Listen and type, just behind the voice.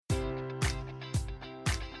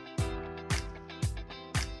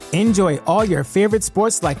Enjoy all your favorite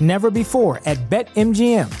sports like never before at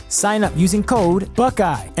BetMGM. Sign up using code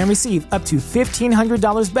Buckeye and receive up to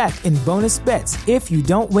 $1,500 back in bonus bets if you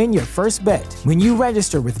don't win your first bet. When you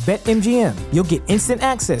register with BetMGM, you'll get instant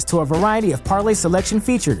access to a variety of parlay selection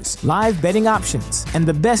features, live betting options, and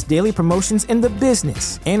the best daily promotions in the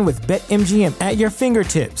business. And with BetMGM at your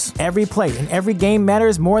fingertips, every play and every game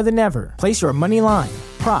matters more than ever. Place your money line,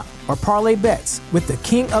 prop, or parlay bets with the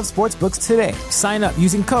king of sportsbooks today. Sign up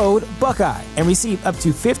using code Buckeye and receive up to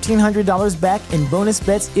 $1,500 back in bonus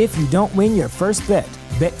bets if you don't win your first bet.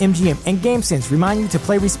 BetMGM and GameSense remind you to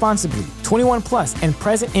play responsibly. 21 plus and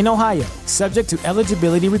present in Ohio, subject to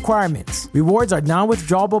eligibility requirements. Rewards are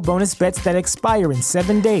non-withdrawable bonus bets that expire in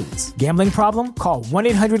 7 days. Gambling problem? Call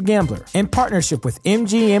 1-800-GAMBLER. In partnership with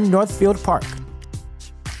MGM Northfield Park.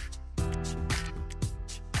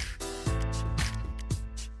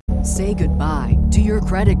 Say goodbye to your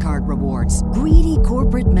credit card rewards. Greedy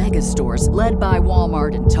corporate mega stores, led by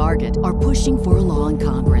Walmart and Target, are pushing for a law in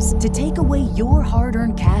Congress to take away your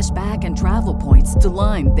hard-earned cash back and travel points to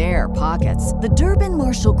line their pockets. The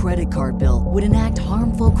Durbin-Marshall credit card bill would enact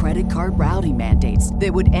harmful credit card routing mandates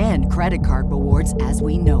that would end credit card rewards as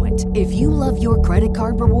we know it. If you love your credit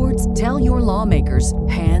card rewards, tell your lawmakers,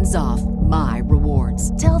 hands off my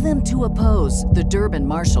rewards. Tell them to oppose the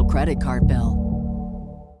Durbin-Marshall credit card bill.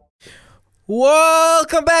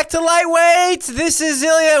 Welcome back to Lightweights. This is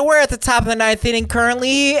Ilya. We're at the top of the ninth inning currently.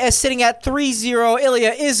 He is sitting at 3-0. Ilya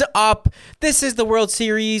is up. This is the World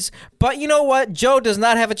Series. But you know what? Joe does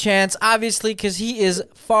not have a chance, obviously, because he is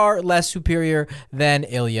far less superior than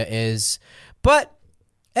Ilya is. But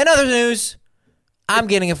in other news, I'm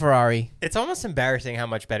getting a Ferrari. It's almost embarrassing how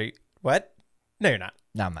much better... What? No, you're not.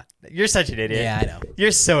 No, I'm not. You're such an idiot. Yeah, I know.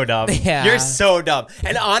 You're so dumb. Yeah. You're so dumb.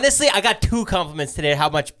 And honestly, I got 2 compliments today how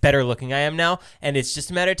much better looking I am now, and it's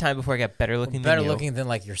just a matter of time before I get better looking than you. Better looking than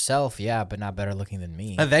like yourself, yeah, but not better looking than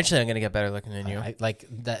me. Eventually, I'm going to get better looking than you.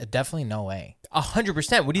 Definitely no way.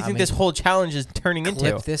 100%. What do you think this whole challenge is turning into?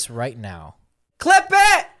 Clip this right now. Clip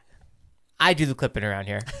it! I do the clipping around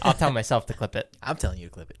here. I'll tell myself to clip it. I'm telling you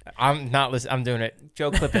to clip it. I'm not listening. I'm doing it.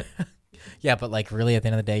 Joe, clip it. Yeah, but like really at the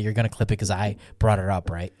end of the day, you're going to clip it because I brought it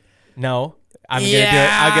up, right? No. I'm going to do it.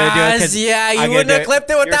 I'm going to do it because you wouldn't have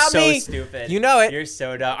clipped it without me. You're so stupid. You know it. You're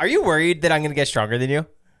so dumb. Are you worried that I'm going to get stronger than you?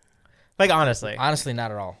 Like, honestly. Honestly,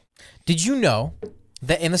 not at all. Did you know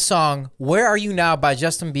that in the song Where Are You Now by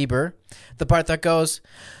Justin Bieber, the part that goes,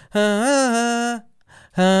 you know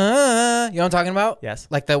what I'm talking about? Yes.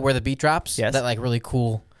 Like where the beat drops? Yes. That like really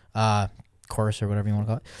cool chorus or whatever you want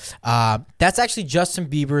to call it. That's actually Justin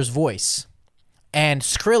Bieber's voice. And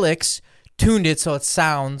Skrillex tuned it so it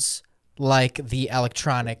sounds like the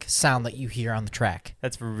electronic sound that you hear on the track.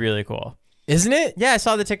 That's really cool. Isn't it? Yeah, I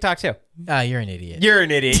saw the TikTok too. You're an idiot. You're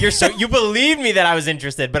an idiot. You believed me that I was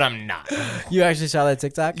interested, but I'm not. You actually saw that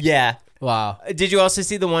TikTok? Yeah. Wow. Did you also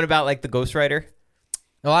see the one about like the ghostwriter?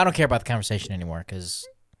 Well, I don't care about the conversation anymore because,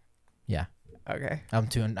 yeah. Okay. I'm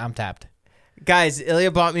tapped. Guys,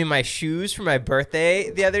 Ilya bought me my shoes for my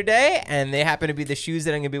birthday the other day, and they happen to be the shoes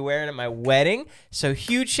that I'm going to be wearing at my wedding. So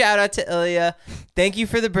huge shout out to Ilya. Thank you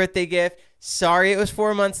for the birthday gift. Sorry it was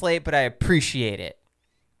 4 months late, but I appreciate it.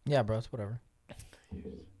 Yeah, bro, it's whatever.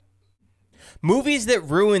 Movies that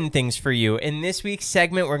ruin things for you. In this week's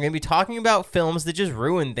segment, we're going to be talking about films that just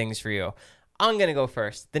ruin things for you. I'm going to go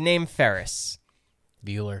first. The name Ferris.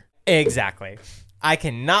 Bueller. Exactly. I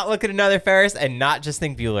cannot look at another Ferris and not just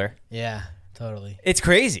think Bueller. Yeah, totally. It's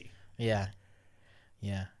crazy. Yeah.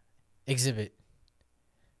 Yeah. Exhibit.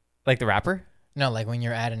 Like the rapper? No, like when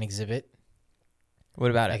you're at an exhibit. What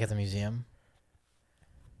about like it? At the museum.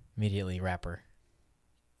 Immediately rapper.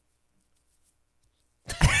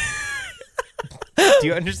 Do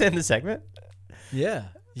you understand the segment? Yeah.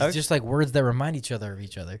 It's Okay. just like words that remind each other of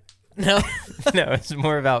each other. No. No, it's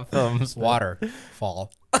more about films. Water.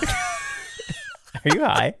 Fall. Are you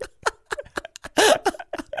high?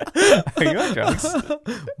 Are you on drugs?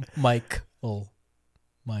 Mike.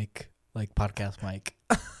 Like podcast Mike.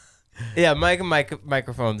 Yeah,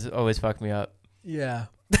 microphones always fuck me up. Yeah.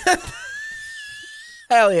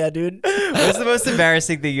 Hell yeah, dude. What's the most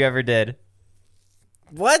embarrassing thing you ever did?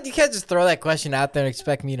 What? You can't just throw that question out there and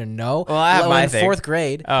expect me to know. Well, I have my in thing. 4th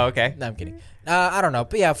grade. Oh, okay. No, I'm kidding. I don't know.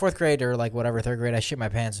 But yeah, 4th grade or like whatever, 3rd grade, I shit my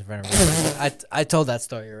pants in front of everybody. I told that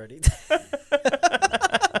story already.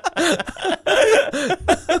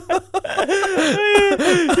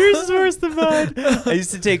 Yours is worse than mind. I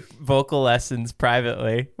used to take vocal lessons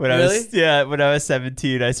privately when Really? when I was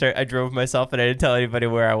 17. I drove myself and I didn't tell anybody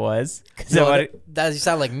where I was. You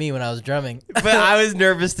sound like me when I was drumming. But I was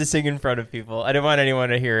nervous to sing in front of people. I didn't want anyone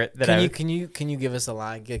to hear it. Can you give us a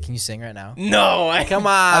line? Can you sing right now? No, Come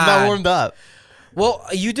on. I'm not warmed up. Well,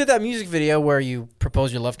 you did that music video where you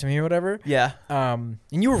proposed your love to me or whatever. Yeah. And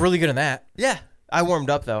you were really good in that. Yeah. I warmed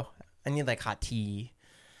up though. I need like hot tea.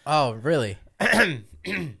 Oh, really?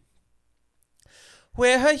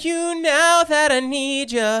 Where are you now that I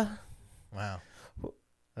need you? Wow.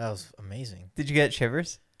 That was amazing. Did you get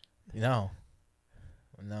shivers? No,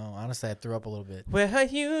 honestly, I threw up a little bit. Where are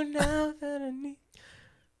you now that I need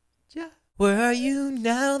you? Where are you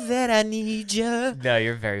now that I need you? No,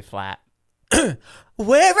 you're very flat.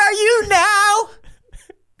 Where are you now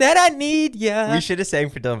that I need you? We should have sang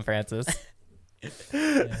for Dylan Francis.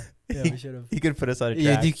 Yeah, we should have. He could put us on a track.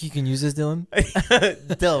 Yeah, do you think you can use this, Dylan?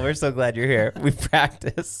 Dylan, we're so glad you're here. We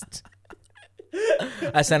practiced.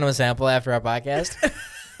 I sent him a sample after our podcast.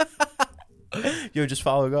 Yo, just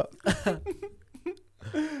following up.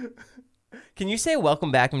 Can you say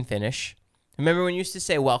welcome back in Finnish? Remember when you used to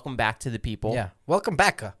say welcome back to the people? Yeah. Welcome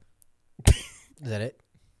back. Is that it?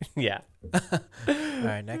 Yeah. All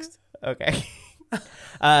right, next. Okay.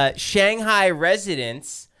 Shanghai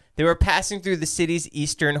residents, they were passing through the city's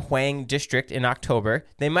eastern Huang district in October.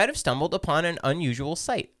 They might have stumbled upon an unusual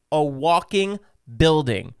sight, a walking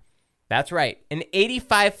building. That's right. An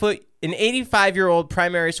 85-year-old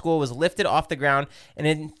primary school was lifted off the ground and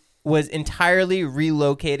it was entirely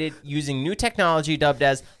relocated using new technology dubbed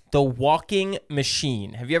as the walking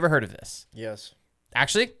machine. Have you ever heard of this? Yes.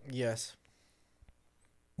 Actually? Yes.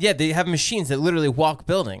 Yeah, they have machines that literally walk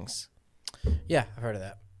buildings. Yeah, I've heard of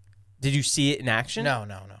that. Did you see it in action? No.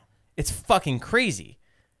 It's fucking crazy.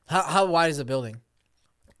 How wide is the building?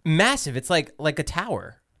 Massive. It's like a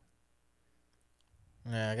tower.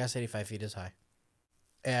 Yeah, I guess 85 feet is high.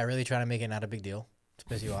 Yeah, really trying to make it not a big deal to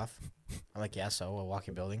piss you off. I'm like, yeah, so a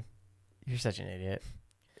walking building. You're such an idiot.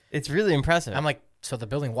 It's really impressive. I'm like, so the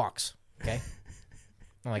building walks, okay?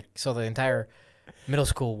 I'm like, so the entire middle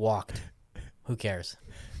school walked. Who cares?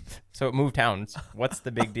 So it moved towns. What's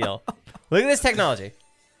the big deal? Look at this technology.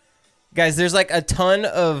 Guys, there's like a ton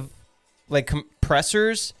of like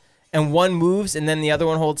compressors and one moves and then the other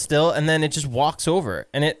one holds still and then it just walks over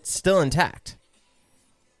and it's still intact.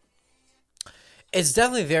 It's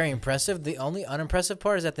definitely very impressive. The only unimpressive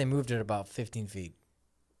part is that they moved it about 15 feet.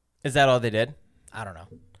 Is that all they did? I don't know.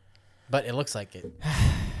 But it looks like it.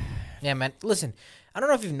 Yeah, man. Listen, I don't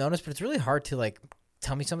know if you've noticed, but it's really hard to like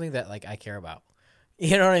tell me something that like I care about.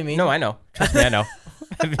 You know what I mean? No, I know. Trust me, I know.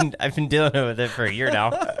 I've been dealing with it for a year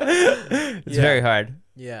now. It's very hard.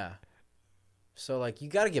 Yeah. So like you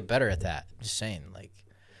got to get better at that. Just saying. Like,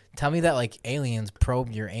 tell me that like aliens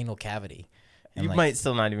probed your anal cavity. You like, might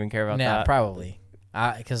still not even care about that. Yeah, probably.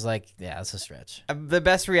 Because like, yeah, that's a stretch. The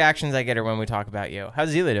best reactions I get are when we talk about you.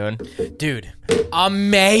 How's Ilya doing? Dude,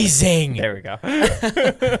 amazing. There we go.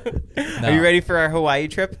 Are you ready for our Hawaii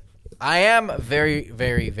trip? I am very,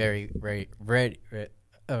 very, very, very ready.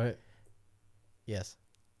 Yes,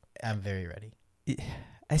 I'm very ready.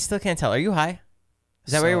 I still can't tell. Are you high?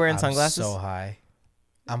 Is that why you're wearing sunglasses? So high.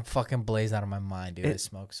 I'm fucking blazed out of my mind, dude. I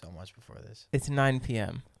smoked so much before this. It's 9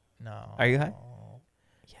 p.m. No. Are you high?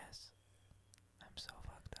 Yes. I'm so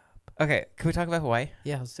fucked up. Okay, can we talk about Hawaii?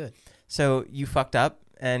 Yeah, let's do it. So you fucked up,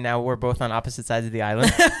 and now we're both on opposite sides of the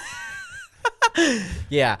island.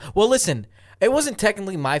 Yeah. Well, listen, it wasn't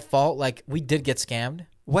technically my fault. Like, we did get scammed.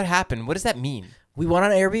 What happened? What does that mean? We went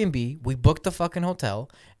on Airbnb. We booked the fucking hotel,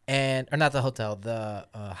 or not the hotel, the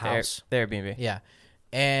house. The Airbnb. Yeah.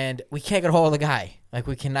 And we can't get a hold of the guy. Like,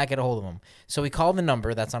 we cannot get a hold of him. So we call the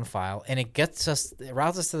number that's on file, and it routes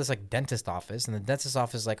us to this, like, dentist office. And the dentist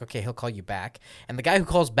office is like, okay, he'll call you back. And the guy who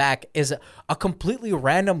calls back is a completely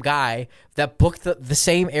random guy that booked the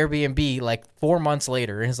same Airbnb, like, 4 months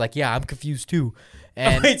later. And he's like, yeah, I'm confused, too.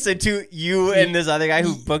 And wait, so you and this other guy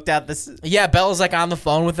who booked out this... Yeah, Bella's, like, on the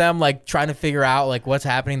phone with them, like, trying to figure out, like, what's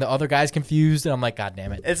happening. The other guy's confused, and I'm like, God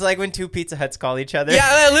damn it. It's like when two Pizza Huts call each other.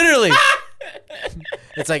 Yeah, literally.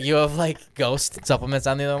 It's like you have like ghost supplements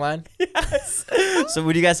on the other line. Yes. So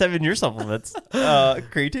what do you guys have in your supplements?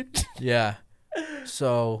 Creatine? Yeah.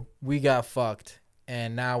 So we got fucked,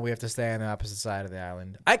 and now we have to stay on the opposite side of the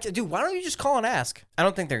island. Dude, why don't you just call and ask? I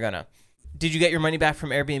don't think they're gonna. Did you get your money back from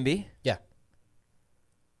Airbnb? Yeah.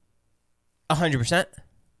 100%?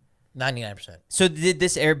 99%. So did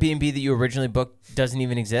this Airbnb that you originally booked doesn't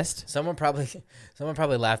even exist? Someone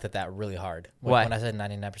probably laughed at that really hard when I said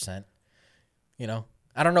 99%. You know,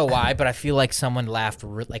 I don't know why, but I feel like someone laughed.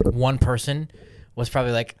 Like one person was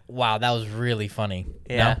probably like, wow, that was really funny.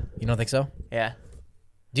 Yeah. No? You don't think so? Yeah.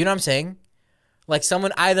 Do you know what I'm saying? Like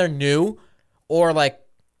someone either knew or like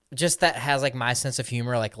just that has like my sense of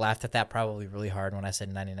humor, like laughed at that probably really hard when I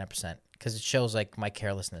said 99% because it shows like my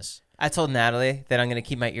carelessness. I told Natalie that I'm going to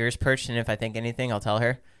keep my ears perched, and if I think anything, I'll tell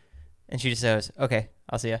her. And she just says, okay,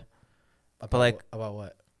 I'll see ya. But like, about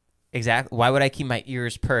what? Exactly. Why would I keep my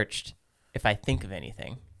ears perched if I think of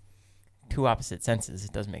anything? Two opposite senses.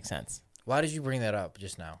 It doesn't make sense. Why did you bring that up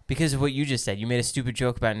just now? Because of what you just said. You made a stupid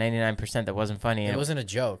joke about 99% that wasn't funny. It wasn't a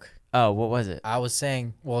joke. Oh, what was it? I was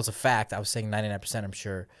saying, well, it's a fact. I was saying 99%, I'm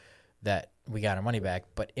sure that we got our money back.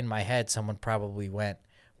 But in my head, someone probably went,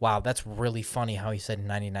 wow, that's really funny how he said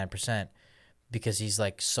 99% because he's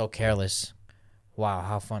like so careless. Wow,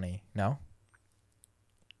 how funny. No?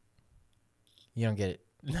 You don't get it?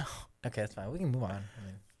 No. Okay, that's fine. We can move on.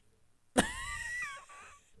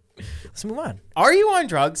 Let's move on. Are you on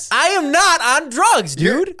drugs? I am not on drugs,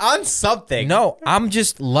 dude. You're on something. No, I'm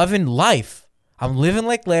just loving life. I'm living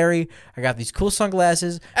like Larry. I got these cool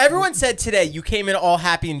sunglasses. Everyone said today you came in all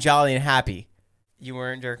happy and jolly and happy. You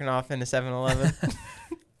weren't jerking off in a 7-Eleven?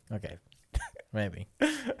 Okay. Maybe.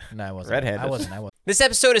 No, I wasn't. Redheaded. I wasn't. This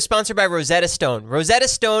episode is sponsored by Rosetta Stone. Rosetta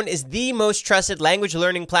Stone is the most trusted language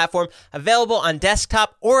learning platform available on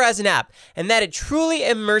desktop or as an app, and that it truly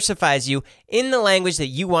immersifies you in the language that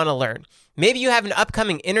you want to learn. Maybe you have an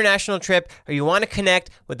upcoming international trip or you want to connect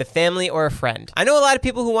with a family or a friend. I know a lot of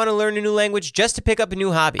people who want to learn a new language just to pick up a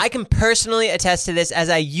new hobby. I can personally attest to this as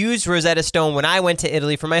I used Rosetta Stone when I went to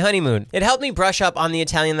Italy for my honeymoon. It helped me brush up on the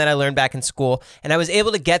Italian that I learned back in school, and I was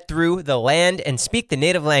able to get through the land and speak the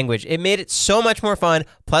native language. It made it so much more fun,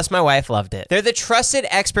 plus my wife loved it. They're the trusted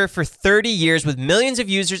expert for 30 years with millions of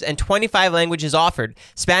users and 25 languages offered.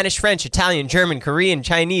 Spanish, French, Italian, German, Korean,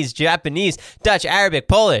 Chinese, Japanese, Dutch, Arabic,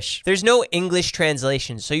 Polish. There's no English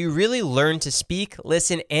translation, so you really learn to speak,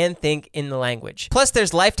 listen, and think in the language. Plus,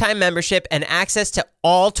 there's lifetime membership and access to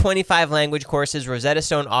all 25 language courses Rosetta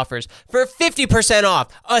Stone offers for 50% off.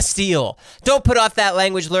 A steal. Don't put off that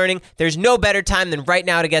language learning. There's no better time than right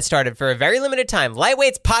now to get started. For a very limited time,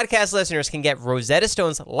 Lightweight's podcast listeners can get Rosetta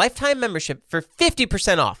Stone's lifetime membership for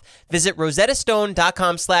 50% off. Visit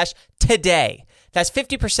rosettastone.com/today. That's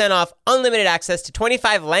 50% off unlimited access to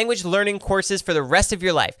 25 language learning courses for the rest of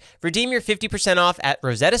your life. Redeem your 50% off at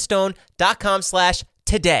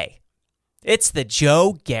rosettastone.com/today. It's the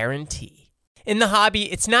Joe guarantee. In the hobby,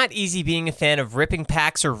 it's not easy being a fan of ripping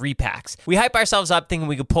packs or repacks. We hype ourselves up thinking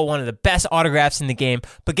we could pull one of the best autographs in the game,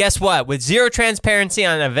 but guess what? With zero transparency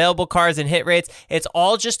on available cards and hit rates, it's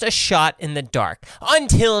all just a shot in the dark.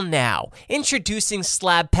 Until now. Introducing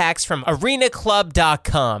slab packs from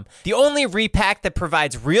arenaclub.com, the only repack that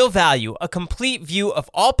provides real value, a complete view of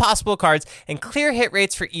all possible cards, and clear hit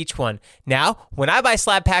rates for each one. Now, when I buy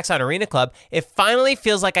slab packs on Arena Club, it finally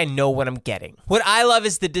feels like I know what I'm getting. What I love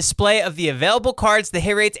is the display of the available cards, the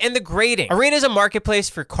hit rates, and the grading. Arena is a marketplace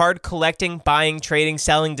for card collecting, buying, trading,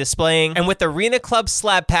 selling, displaying, and with Arena Club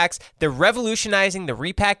slab packs, they're revolutionizing the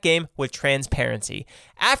repack game with transparency.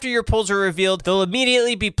 After your pulls are revealed, they'll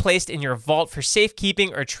immediately be placed in your vault for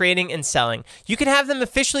safekeeping or trading and selling. You can have them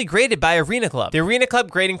officially graded by Arena Club. The Arena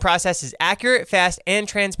Club grading process is accurate, fast, and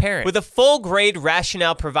transparent, with a full grade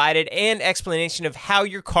rationale provided and explanation of how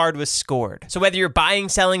your card was scored. So whether you're buying,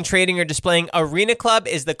 selling, trading, or displaying, Arena Club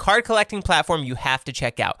is the card collecting platform you have to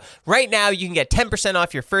check out. Right now, you can get 10%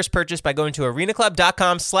 off your first purchase by going to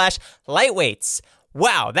arenaclub.com/lightweights.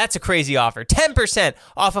 Wow, that's a crazy offer. 10%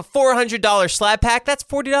 off a $400 slab pack. That's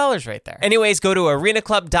 $40 right there. Anyways, go to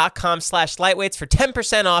arenaclub.com/lightweights for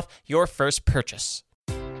 10% off your first purchase.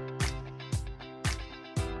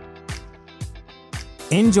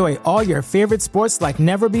 Enjoy all your favorite sports like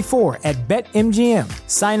never before at BetMGM.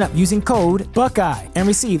 Sign up using code Buckeye and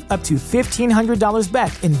receive up to $1,500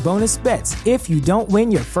 back in bonus bets if you don't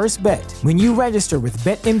win your first bet. When you register with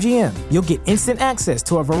BetMGM, you'll get instant access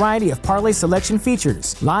to a variety of parlay selection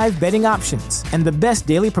features, live betting options, and the best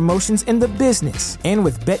daily promotions in the business. And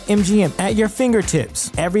with BetMGM at your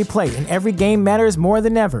fingertips, every play and every game matters more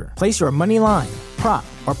than ever. Place your money line, prop,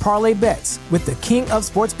 or parlay bets with the king of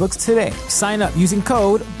sportsbooks today. Sign up using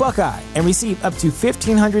code Buckeye and receive up to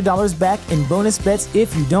 $1,500 back in bonus bets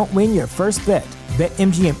if you don't win your first bet.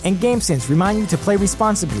 BetMGM and GameSense remind you to play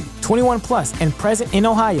responsibly. 21 plus and present in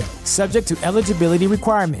Ohio, subject to eligibility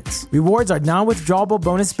requirements. Rewards are non-withdrawable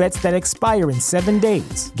bonus bets that expire in 7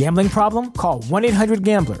 days. Gambling problem? Call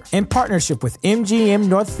 1-800-GAMBLER. In partnership with MGM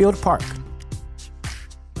Northfield Park.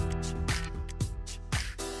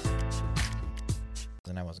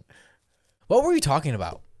 And I wasn't. What were we talking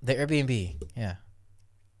about? The Airbnb. Yeah.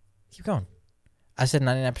 Keep going. I said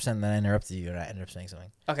 99%, and then I interrupted you, and I ended up saying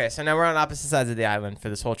something. Okay, so now we're on opposite sides of the island for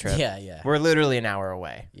this whole trip. Yeah. We're literally an hour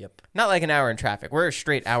away. Yep. Not like an hour in traffic. We're a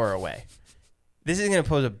straight hour away. This is going to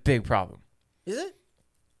pose a big problem. Is it?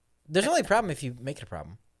 There's only a problem if you make it a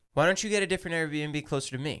problem. Why don't you get a different Airbnb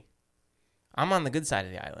closer to me? I'm on the good side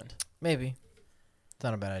of the island. Maybe. It's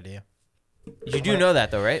not a bad idea. You do know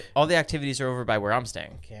that, though, right? All the activities are over by where I'm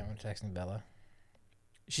staying. Okay, I'm texting Bella.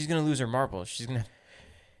 She's going to lose her marbles. She's going to...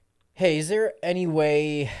 Hey, is there any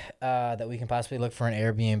way that we can possibly look for an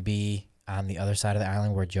Airbnb on the other side of the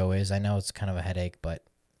island where Joe is? I know it's kind of a headache, but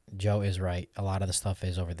Joe is right. A lot of the stuff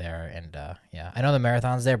is over there, and yeah. I know the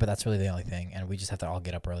marathon's there, but that's really the only thing, and we just have to all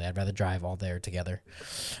get up early. I'd rather drive all there together.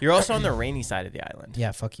 You're also on the rainy side of the island.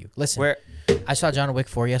 Yeah, fuck you. Listen, Where... I saw John Wick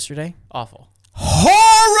 4 yesterday. Awful.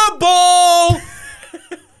 Horrible!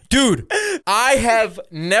 Dude, I have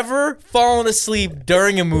never fallen asleep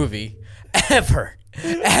during a movie. Ever.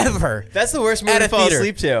 That's the worst movie At a to fall theater.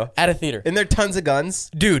 asleep to. At a theater. And there are tons of guns.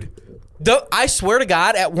 Dude, I swear to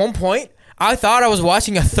God, at one point, I thought I was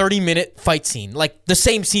watching a 30-minute fight scene. Like, the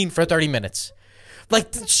same scene for 30 minutes.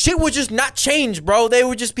 Like, shit would just not change, bro. They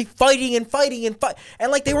would just be fighting and fighting and fight.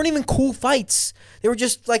 And, like, they weren't even cool fights. They were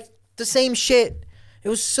just, like, the same shit. It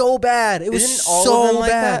was so bad. It was Isn't all so of them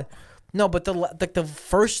like bad. that? No, but the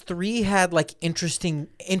first 3 had, like,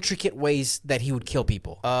 intricate ways that he would kill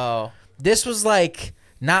people. Oh. This was, like,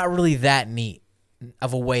 not really that neat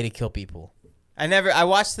of a way to kill people. I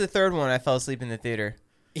watched the third one. I fell asleep in the theater.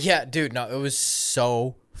 Yeah, dude, no, it was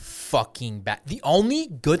so fucking bad. The only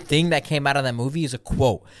good thing that came out of that movie is a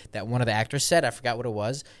quote that one of the actors said. I forgot what it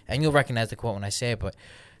was, and you'll recognize the quote when I say it, but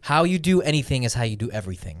how you do anything is how you do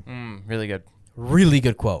everything. Really good. Really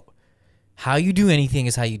good quote. How you do anything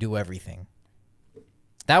is how you do everything.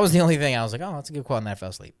 That was the only thing I was like, oh, that's a good quote, and then I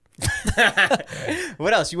fell asleep.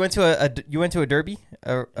 What else? You went to a derby?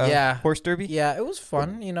 Yeah. Horse derby? Yeah, it was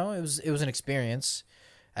fun. You know, it was an experience.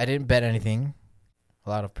 I didn't bet anything. A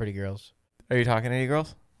lot of pretty girls. Are you talking to any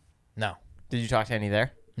girls? No. Did you talk to any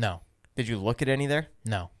there? No. Did you look at any there?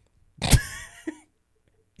 No.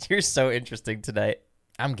 You're so interesting tonight.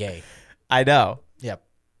 I'm gay. I know. Yep.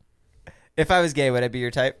 If I was gay, would I be your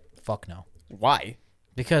type? Fuck no. Why?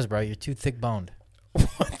 Because, bro, you're too thick-boned.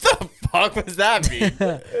 What the fuck was that mean? You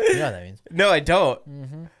know what that means. No, I don't.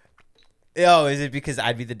 Mm-hmm. Oh, is it because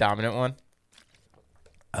I'd be the dominant one?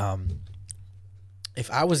 If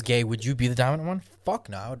I was gay, would you be the dominant one? Fuck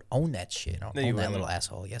no, I would own that shit. I'll No, you own that wouldn't. little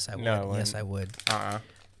asshole. Yes, I would. No, I wouldn't. Yes, I would. Uh-uh.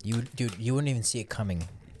 You wouldn't even see it coming.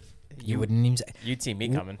 You wouldn't even. You'd see me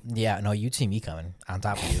coming. Yeah, no, you'd see me coming on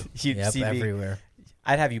top of you. You'd yep, see me. everywhere.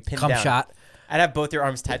 I'd have you pinned Cum down. shot. I'd have both your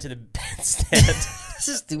arms tied to the bedstand. This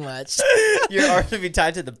is too much. Your arms would be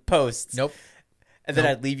tied to the posts. Nope. And then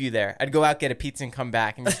I'd leave you there. I'd go out, get a pizza, and come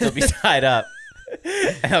back, and you'd still be tied up.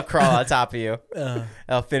 And I'll crawl on top of you. And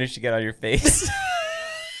I'll finish to get on your face.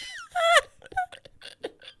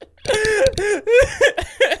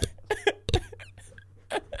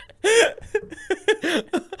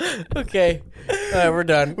 Okay. All right, we're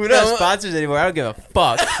done. We don't have sponsors anymore. I don't give a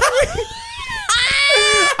fuck.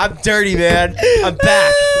 I'm dirty, man. I'm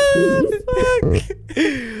back.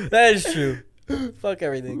 That is true. Fuck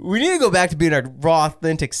everything. We need to go back to being our raw,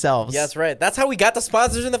 authentic selves. Yeah, that's right. That's how we got the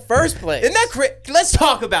sponsors in the first place. Isn't that great? Let's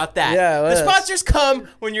talk about that. Yeah, the let's. sponsors come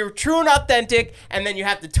when you're true and authentic, and then you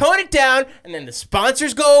have to tone it down, and then the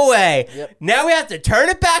sponsors go away. Yep. Now we have to turn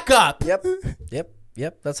it back up. Yep.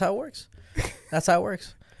 That's how it works. That's how it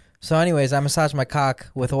works. So, anyways, I massaged my cock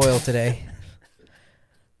with oil today.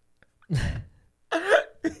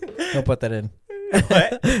 Don't put that in.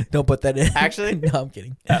 What? Don't put that in. Actually? No, I'm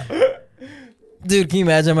kidding. Dude, can you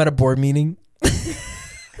imagine I'm at a board meeting?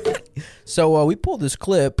 So we pulled this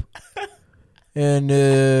clip. And,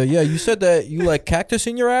 yeah, you said that you like cactus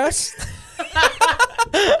in your ass?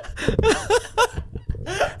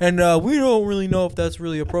 And we don't really know if that's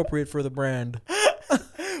really appropriate for the brand.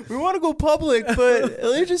 We want to go public, but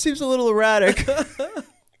Ilya just seems a little erratic.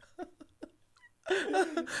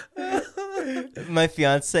 My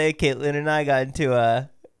fiance Caitlin and I got into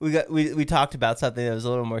we talked about something that was a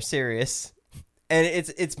little more serious, and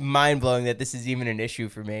it's mind blowing that this is even an issue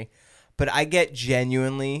for me. But I get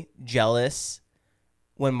genuinely jealous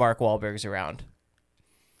when Mark Wahlberg's around.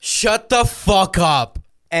 Shut the fuck up.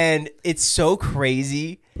 And it's so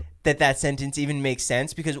crazy that sentence even makes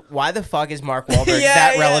sense, because why the fuck is Mark Wahlberg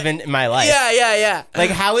relevant in my life? Yeah.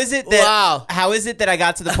 Like, how is it that I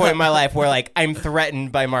got to the point in my life where, like, I'm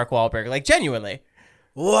threatened by Mark Wahlberg? Like, genuinely.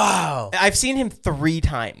 Wow. I've seen him 3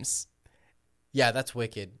 times. Yeah, that's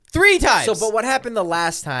wicked. 3 times. So, but what happened the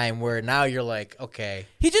last time where now you're like, okay.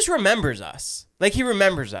 He just remembers us. Like, he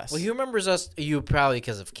remembers us. Well, he remembers us, you probably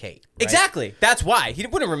because of Kate. Right? Exactly. That's why. He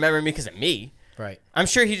wouldn't remember me because of me. Right. I'm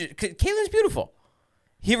sure Caitlin's beautiful.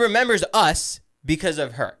 He remembers us because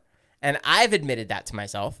of her. And I've admitted that to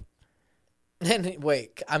myself. And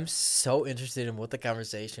wait, I'm so interested in what the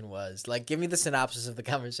conversation was. Like, give me the synopsis of the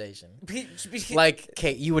conversation. Like,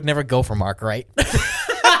 Kate, you would never go for Mark, right?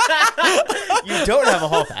 You don't have a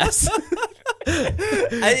hall pass.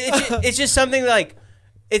 It's just something like,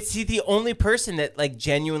 it's the only person that like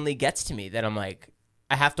genuinely gets to me that I'm like,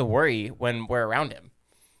 I have to worry when we're around him.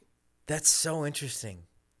 That's so interesting.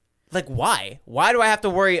 Like, why? Why do I have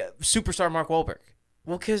to worry superstar Mark Wahlberg?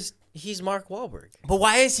 Well, because he's Mark Wahlberg. But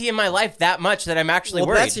why is he in my life that much that I'm actually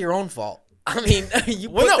worried? That's your own fault. I mean, you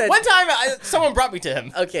well, no, one time someone brought me to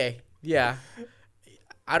him. Okay, yeah.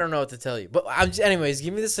 I don't know what to tell you. But anyways,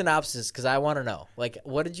 give me the synopsis because I want to know. Like,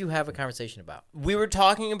 what did you have a conversation about? We were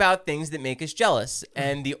talking about things that make us jealous.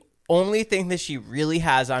 And the only thing that she really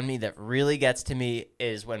has on me that really gets to me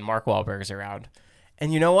is when Mark Wahlberg's around.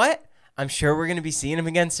 And you know what? I'm sure we're going to be seeing him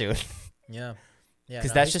again soon. Yeah. Yeah.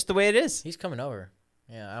 Because that's just the way it is. He's coming over.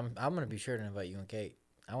 Yeah, I'm going to be sure to invite you and Kate.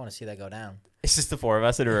 I want to see that go down. It's just the 4 of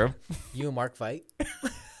us in a room. You and Mark fight?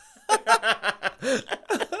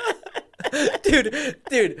 Dude,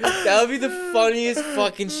 that would be the funniest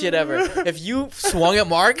fucking shit ever. If you swung at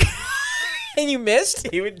Mark and you missed,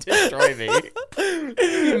 He would destroy me.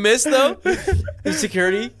 you missed though. The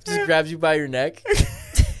security just grabs you by your neck.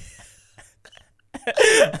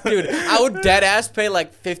 Dude, I would dead ass pay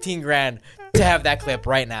like 15 grand to have that clip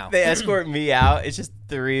right now. They escort me out. It's just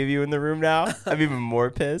 3 of you in the room now. I'm even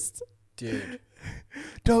more pissed. Dude,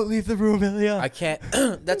 Don't leave the room, Ilya. I can't.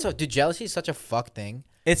 That's so. Dude, jealousy is such a fuck thing.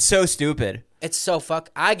 It's so stupid. It's so fuck.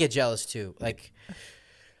 I get jealous too. Like,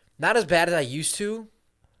 not as bad as I used to.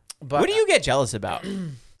 But What do you get jealous about?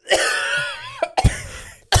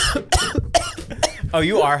 Oh,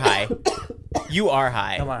 you are high. You are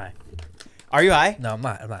high. Am I? Are you high? No, I'm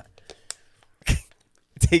not. I'm not.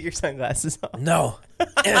 Take your sunglasses off. No.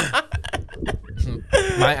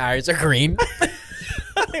 My eyes are green.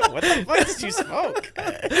 What the fuck did you smoke?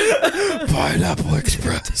 Pineapple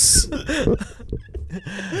Express. Do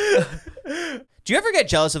you ever get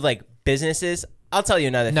jealous of like businesses? I'll tell you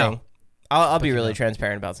another No. thing. I'll be really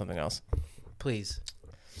transparent about something else. Please.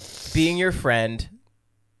 Being your friend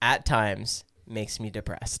at times makes me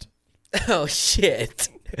depressed. Oh, shit.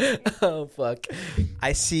 Oh, fuck.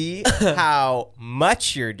 I see how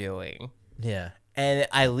much you're doing, Yeah. and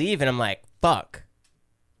I leave and I'm like, fuck,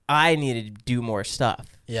 I need to do more stuff.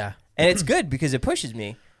 Yeah. And it's good because it pushes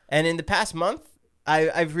me. And in the past month,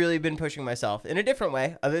 I've really been pushing myself in a different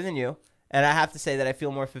way other than you. And I have to say that I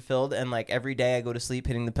feel more fulfilled. And like every day I go to sleep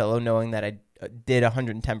hitting the pillow knowing that I did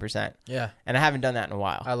 110%. Yeah. And I haven't done that in a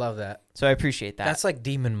while. I love that. So I appreciate that. That's like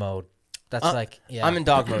demon mode. That's like, yeah. I'm in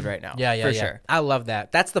dog mode right now. Yeah, for sure. I love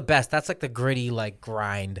that. That's the best. That's like the gritty, like,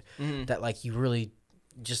 grind that, like, you really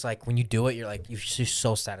just, like, when you do it, you're, like, you're just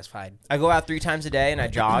so satisfied. I go out 3 times a day and I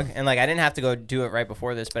jog. And like I didn't have to go do it right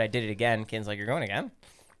before this, but I did it again. Ken's like, you're going again?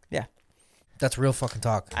 Yeah. That's real fucking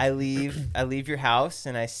talk. I leave your house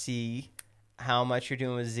and I see how much you're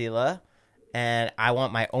doing with Zila, and I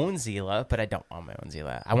want my own Zila, but I don't want my own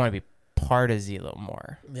Zila. I want to be part of Zila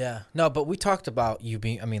more. Yeah. No, but we talked about you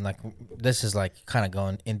being, I mean, like, this is, like, kind of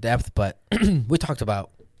going in depth, but we talked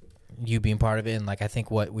about you being part of it, and, like, I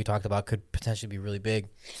think what we talked about could potentially be really big.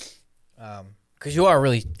 Because you are a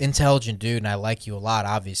really intelligent dude, and I like you a lot,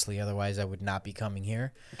 obviously. Otherwise, I would not be coming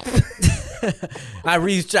here.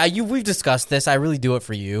 We've discussed this. I really do it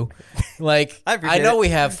for you. Like, I know we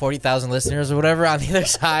have 40,000 listeners or whatever on the other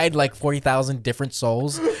side, like 40,000 different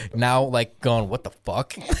souls now, like, going, what the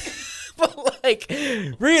fuck? But, like,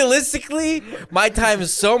 realistically, my time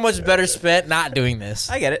is so much better spent not doing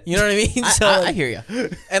this. I get it. You know what I mean? I hear you.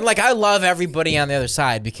 And, like, I love everybody on the other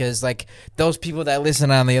side because, like, those people that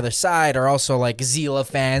listen on the other side are also, like, Zila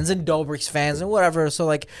fans and Dobrik's fans and whatever. So,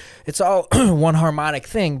 like, it's all one harmonic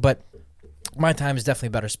thing. But my time is definitely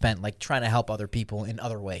better spent, like, trying to help other people in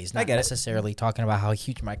other ways. Not necessarily talking about how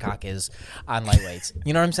huge my cock is on lightweights.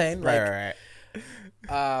 You know what I'm saying? Like,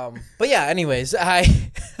 Right. But, yeah, anyways,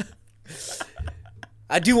 I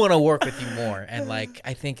do want to work with you more, and like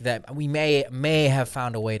I think that we may have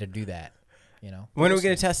found a way to do that. You know, When are we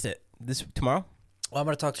going to test it? Tomorrow? Well, I'm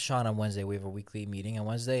gonna talk to Sean on Wednesday. We have a weekly meeting on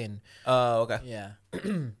Wednesday, and Oh, okay. yeah,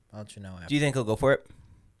 I'll let you know after. Do you think he'll go for it?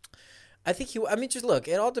 I think I mean, just look.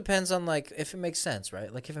 It all depends on like if it makes sense,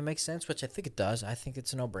 right? Like if it makes sense, which I think it does. I think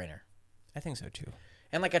it's a no-brainer. I think so too.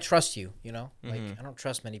 And like I trust you. You know, like I don't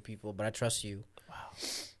trust many people, but I trust you. Wow.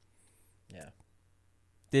 Yeah.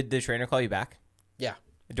 Did the trainer call you back? Yeah.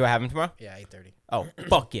 Do I have him tomorrow? Yeah, 8:30. Oh,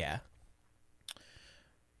 fuck yeah.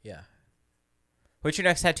 Yeah. What's your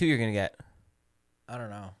next tattoo you're going to get? I don't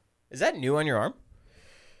know. Is that new on your arm?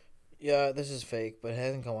 Yeah, this is fake, but it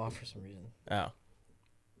hasn't come off for some reason. Oh.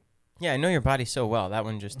 Yeah, I know your body so well. That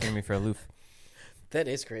one just threw me for a loop. That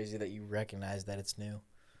is crazy that you recognize that it's new.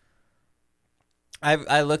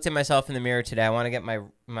 I looked at myself in the mirror today. I want to get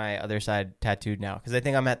my other side tattooed now because I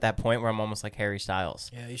think I'm at that point where I'm almost like Harry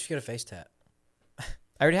Styles. Yeah, you should get a face tat. I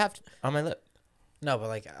already have on my lip. No, but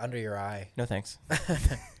like under your eye. No thanks.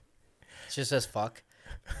 It just says fuck.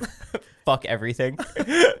 Fuck everything. All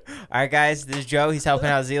right, guys. This is Joe. He's helping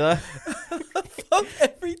out Zila. Fuck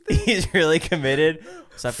everything. He's really committed.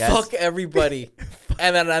 What's up, guys? Fuck everybody.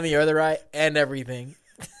 And then on the other eye and everything.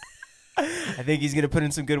 I think he's going to put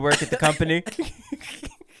in some good work at the company.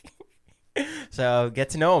 So get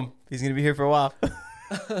to know him. He's going to be here for a while.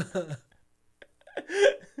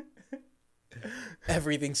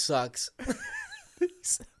 Everything sucks.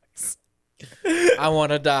 I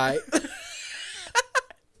want to die.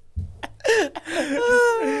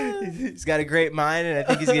 He's got a great mind, and I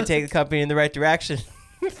think he's going to take the company in the right direction.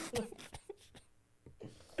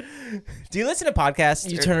 Do you listen to podcasts?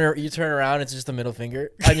 You turn around, it's just a middle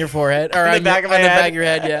finger on your forehead. Or On the on back your, of my on the head. back of your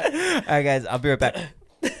head, yeah. All right, guys. I'll be right back.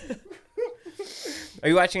 Are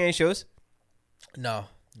you watching any shows? No.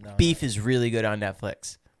 Beef is really good on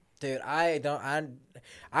Netflix. Dude, I've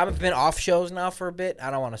been off shows now for a bit. I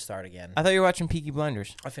don't want to start again. I thought you were watching Peaky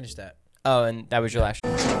Blinders. I finished that. Oh, and that was your last show.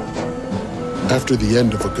 After the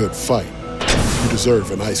end of a good fight, you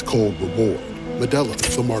deserve an ice-cold reward. Modelo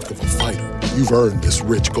is the mark of a fighter. You've earned this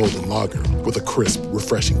rich golden lager with a crisp,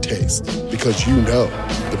 refreshing taste. Because you know,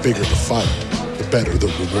 the bigger the fight, the better the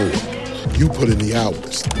reward. You put in the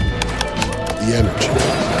hours, the energy,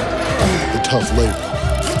 the tough labor.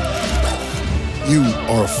 You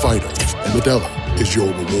are a fighter, and Modelo is your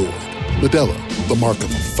reward. Modelo, the mark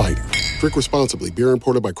of a fighter. Drink responsibly. Beer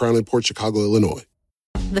imported by Crown Imports, Chicago, Illinois.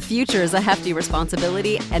 The future is a hefty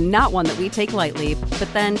responsibility and not one that we take lightly. But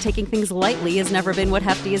then taking things lightly has never been what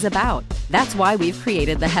Hefty is about. That's why we've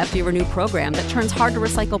created the Hefty Renew program that turns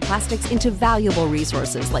hard-to-recycle plastics into valuable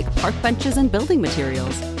resources like park benches and building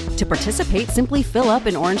materials. To participate, simply fill up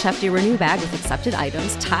an orange Hefty Renew bag with accepted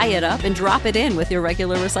items, tie it up, and drop it in with your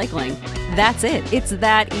regular recycling. That's it. It's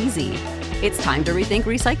that easy. It's time to rethink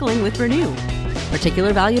recycling with Renew.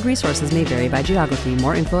 Particular valued resources may vary by geography.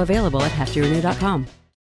 More info available at heftyrenew.com.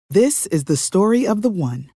 This is the story of the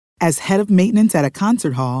one. As head of maintenance at a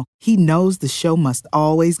concert hall, he knows the show must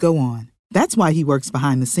always go on. That's why he works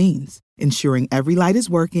behind the scenes, ensuring every light is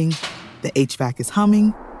working, the HVAC is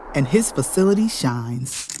humming, and his facility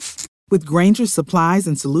shines. With Grainger's supplies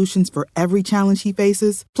and solutions for every challenge he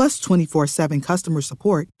faces, plus 24/7 customer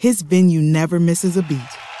support, his venue never misses a beat.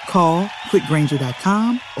 Call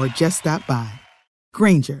quickgrainger.com or just stop by.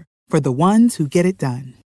 Grainger, for the ones who get it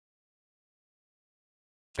done.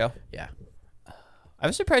 Joe? Yeah. I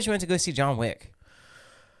was surprised you went to go see John Wick.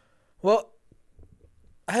 Well,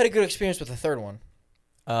 I had a good experience with the third one.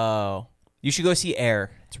 Oh. You should go see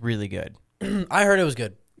Air. It's really good. I heard it was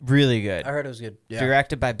good. Really good. I heard it was good. Yeah.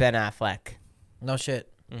 Directed by Ben Affleck. No shit.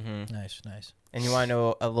 Mm-hmm. Nice. And you want to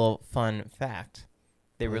know a little fun fact?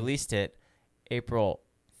 They released it April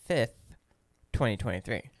 5th,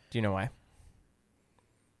 2023. Do you know why?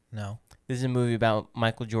 No. This is a movie about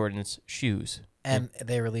Michael Jordan's shoes. And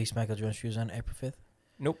they released Michael Jordan's shoes on April 5th?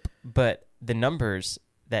 Nope. But the numbers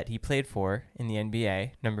that he played for in the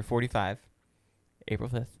NBA, number 45, April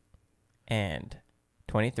 5th, and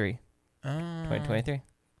 23, 2023.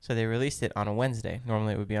 So they released it on a Wednesday.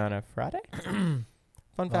 Normally it would be on a Friday.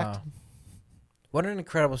 Fun fact. What an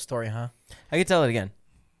incredible story, huh? I could tell it again.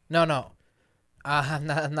 No. I'm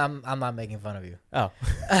not making fun of you. Oh.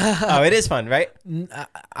 Oh, it is fun, right?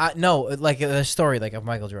 No, like a story like of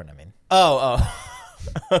Michael Jordan, I mean. Oh.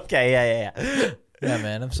 Okay, yeah. Yeah,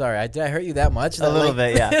 man, I'm sorry. Did I hurt you that much? A little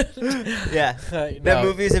bit, yeah. Yeah. No. That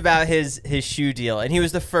movie is about his shoe deal, and he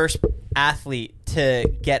was the first athlete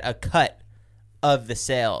to get a cut of the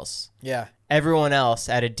sales. Yeah. Everyone else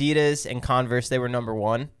at Adidas and Converse, they were number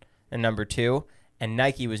 1 and number 2, and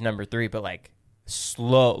Nike was number 3, but like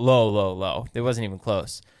low. It wasn't even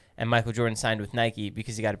close. And Michael Jordan signed with Nike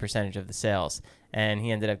because he got a percentage of the sales, and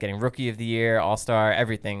he ended up getting Rookie of the Year, All-Star,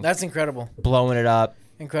 everything. That's incredible. Blowing it up.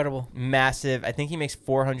 Incredible. Massive. I think he makes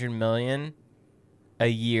 $400 million a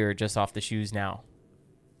year just off the shoes now.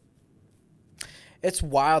 It's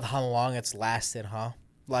wild how long it's lasted, huh?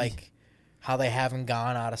 Like how they haven't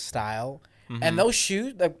gone out of style. And those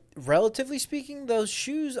shoes, like, relatively speaking, those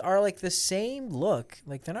shoes are like the same look.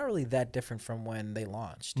 Like, they're not really that different from when they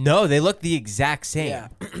launched. No, they look the exact same. Yeah.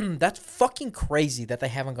 That's fucking crazy that they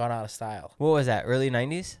haven't gone out of style. What was that, early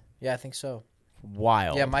 90s? Yeah, I think so.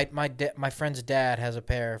 Wild. Yeah, my friend's dad has a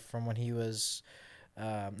pair from when he was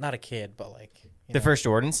not a kid, but like... The first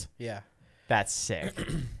Jordans? Yeah. That's sick.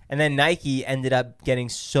 And then Nike ended up getting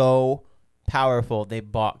so powerful, they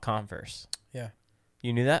bought Converse. Yeah.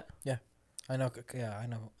 You knew that? Yeah. I know. Yeah, I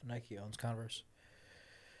know. Nike owns Converse.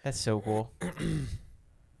 That's so cool.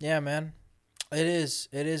 Yeah, man. It is.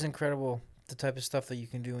 It is incredible the type of stuff that you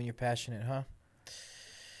can do when you're passionate, huh?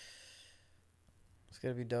 It's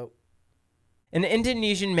gonna be dope. An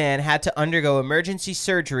Indonesian man had to undergo emergency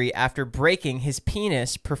surgery after breaking his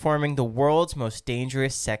penis performing the world's most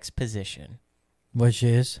dangerous sex position. Which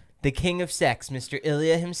is? The king of sex, Mr.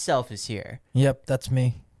 Ilya himself, is here. Yep, that's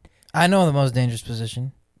me. I know the most dangerous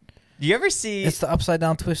position. Do you ever see... It's the upside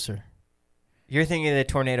down twister. You're thinking of the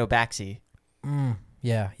tornado backseat.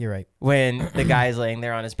 Yeah, you're right. When the guy's laying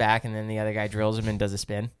there on his back and then the other guy drills him and does a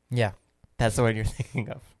spin. Yeah. That's the one you're thinking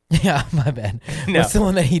of. Yeah, my bad. No. What's the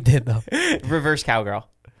one that he did, though? Reverse cowgirl.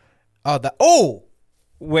 Oh!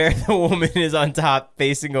 Where the woman is on top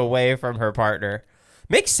facing away from her partner.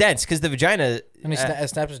 Makes sense because the vagina... And he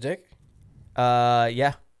snaps his dick?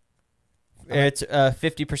 Yeah. It's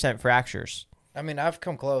 50% fractures. I mean, I've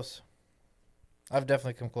come close. I've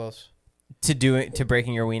definitely come close. To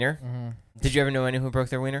breaking your wiener? Mm-hmm. Did you ever know anyone who broke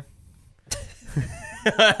their wiener?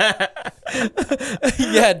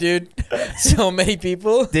 Yeah, dude. So many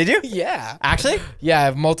people. Did you? Yeah. Actually? Yeah, I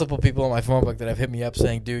have multiple people on my phone book that have hit me up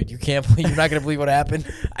saying, dude, you're not going to believe what happened.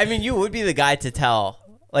 I mean, you would be the guy to tell.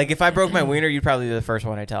 Like, if I broke my wiener, you'd probably be the first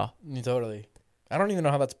one I tell. Totally. I don't even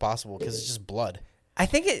know how that's possible because it's just blood. I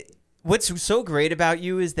think what's so great about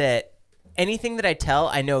you is that anything that I tell,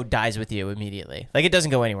 I know dies with you immediately. Like, it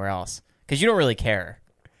doesn't go anywhere else because you don't really care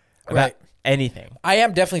about anything. I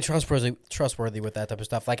am definitely trustworthy with that type of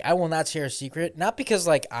stuff. Like, I will not share a secret, not because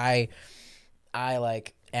like I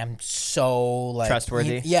like am so like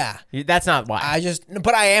trustworthy. Yeah, that's not why.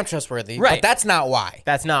 But I am trustworthy. Right. But that's not why.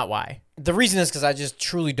 That's not why. The reason is because I just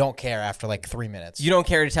truly don't care after like 3 minutes. You don't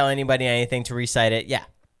care to tell anybody anything, to recite it. Yeah.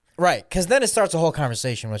 Right, because then it starts a whole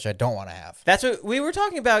conversation, which I don't want to have. That's what we were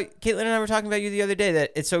talking about. Caitlin and I were talking about you the other day,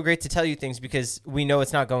 that it's so great to tell you things because we know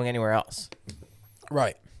it's not going anywhere else.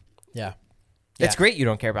 Right. Yeah. It's great you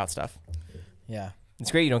don't care about stuff. Yeah.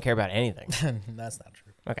 It's great you don't care about anything. That's not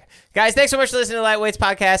true. Okay. Guys, thanks so much for listening to Lightweights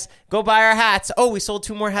Podcast. Go buy our hats. Oh, we sold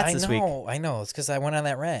 2 more hats this week. I know. It's because I went on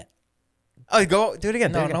that rant. Oh, go do it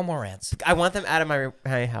again. No more rants. I want them out of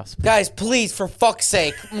my house. Please. Guys, please, for fuck's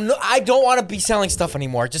sake. No, I don't want to be selling stuff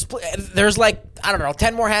anymore. Just there's like, I don't know,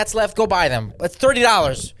 10 more hats left. Go buy them. It's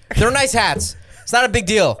 $30. They're nice hats. It's not a big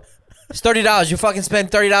deal. It's $30. You fucking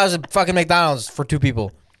spend $30 at fucking McDonald's for 2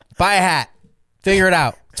 people. Buy a hat. Figure it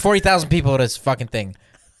out. It's 40,000 people at this fucking thing.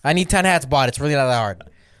 I need 10 hats bought. It's really not that hard.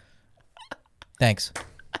 Thanks.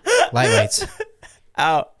 Lightweights.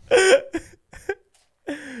 Ow.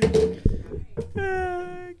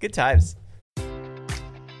 Good times.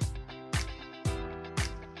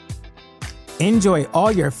 Enjoy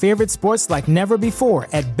all your favorite sports like never before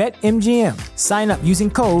at BetMGM. Sign up using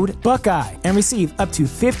code Buckeye and receive up to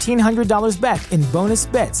 $1,500 back in bonus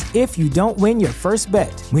bets if you don't win your first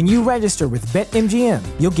bet. When you register with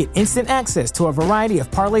BetMGM, you'll get instant access to a variety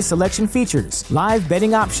of parlay selection features, live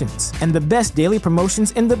betting options, and the best daily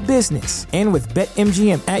promotions in the business. And with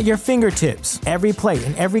BetMGM at your fingertips, every play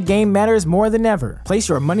and every game matters more than ever. Place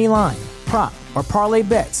your money line, prop, or parlay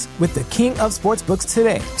bets with the king of sportsbooks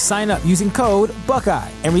today. Sign up using code Buckeye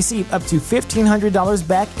and receive up to $1,500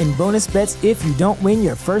 back in bonus bets if you don't win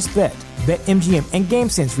your first bet. BetMGM and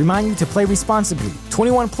GameSense remind you to play responsibly.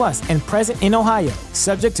 21 plus and present in Ohio,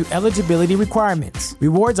 subject to eligibility requirements.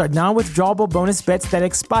 Rewards are non-withdrawable bonus bets that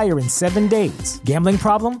expire in 7 days. Gambling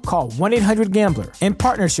problem? Call 1-800-GAMBLER. In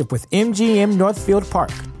partnership with MGM Northfield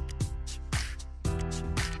Park.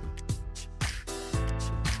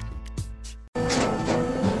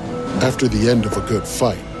 After the end of a good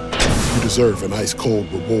fight, you deserve an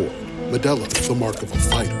ice-cold reward. Modelo is the mark of a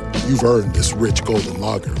fighter. You've earned this rich golden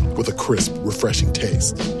lager with a crisp, refreshing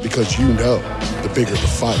taste. Because you know, the bigger the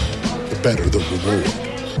fight, the better the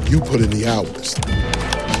reward. You put in the hours,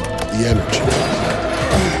 the energy,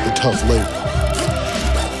 the tough labor.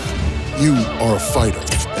 You are a fighter,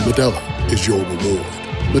 and Modelo is your reward.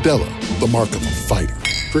 Modelo, the mark of a fighter.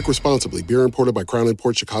 Drink responsibly. Beer imported by Crown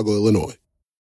Imports, Chicago, Illinois.